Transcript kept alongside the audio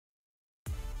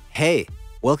Hey,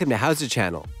 welcome to HOWZA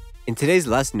channel. In today's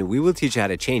lesson, we will teach you how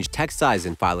to change text size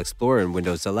in File Explorer in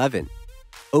Windows 11.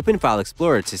 Open File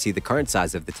Explorer to see the current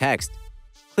size of the text.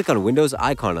 Click on Windows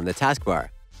icon on the taskbar.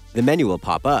 The menu will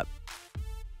pop up.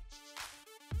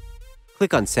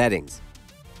 Click on Settings.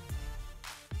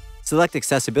 Select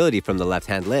Accessibility from the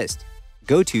left-hand list.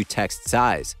 Go to Text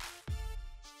Size.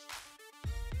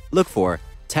 Look for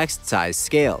Text Size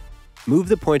Scale. Move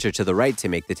the pointer to the right to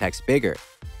make the text bigger.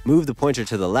 Move the pointer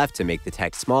to the left to make the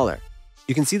text smaller.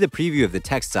 You can see the preview of the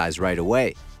text size right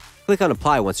away. Click on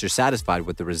Apply once you're satisfied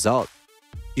with the result.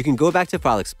 You can go back to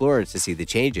File Explorer to see the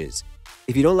changes.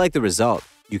 If you don't like the result,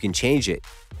 you can change it.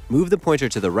 Move the pointer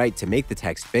to the right to make the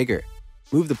text bigger.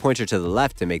 Move the pointer to the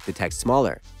left to make the text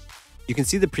smaller. You can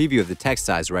see the preview of the text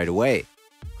size right away.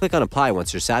 Click on Apply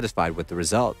once you're satisfied with the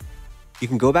result. You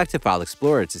can go back to File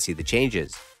Explorer to see the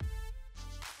changes.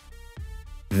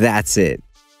 That's it.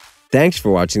 Thanks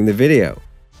for watching the video.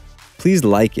 Please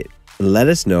like it and let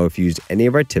us know if you used any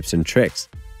of our tips and tricks.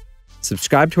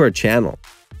 Subscribe to our channel.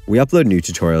 We upload new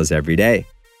tutorials every day.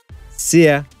 See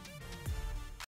ya!